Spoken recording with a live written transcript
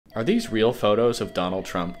Are these real photos of Donald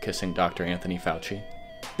Trump kissing Dr. Anthony Fauci?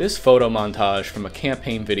 This photo montage from a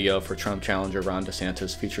campaign video for Trump challenger Ron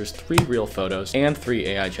DeSantis features 3 real photos and 3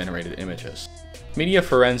 AI-generated images. Media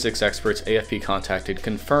forensics experts AFP contacted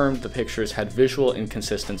confirmed the pictures had visual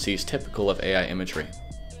inconsistencies typical of AI imagery,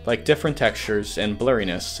 like different textures and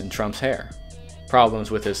blurriness in Trump's hair,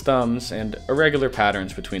 problems with his thumbs, and irregular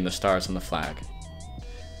patterns between the stars on the flag.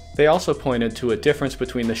 They also pointed to a difference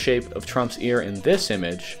between the shape of Trump's ear in this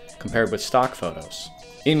image compared with stock photos,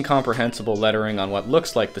 incomprehensible lettering on what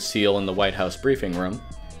looks like the seal in the White House briefing room,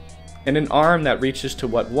 and an arm that reaches to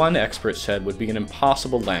what one expert said would be an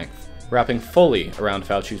impossible length, wrapping fully around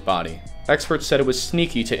Fauci's body. Experts said it was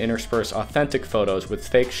sneaky to intersperse authentic photos with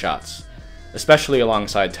fake shots, especially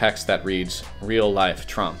alongside text that reads, "Real-life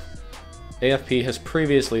Trump." AFP has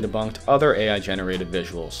previously debunked other AI-generated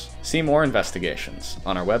visuals. See more investigations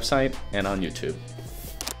on our website and on YouTube.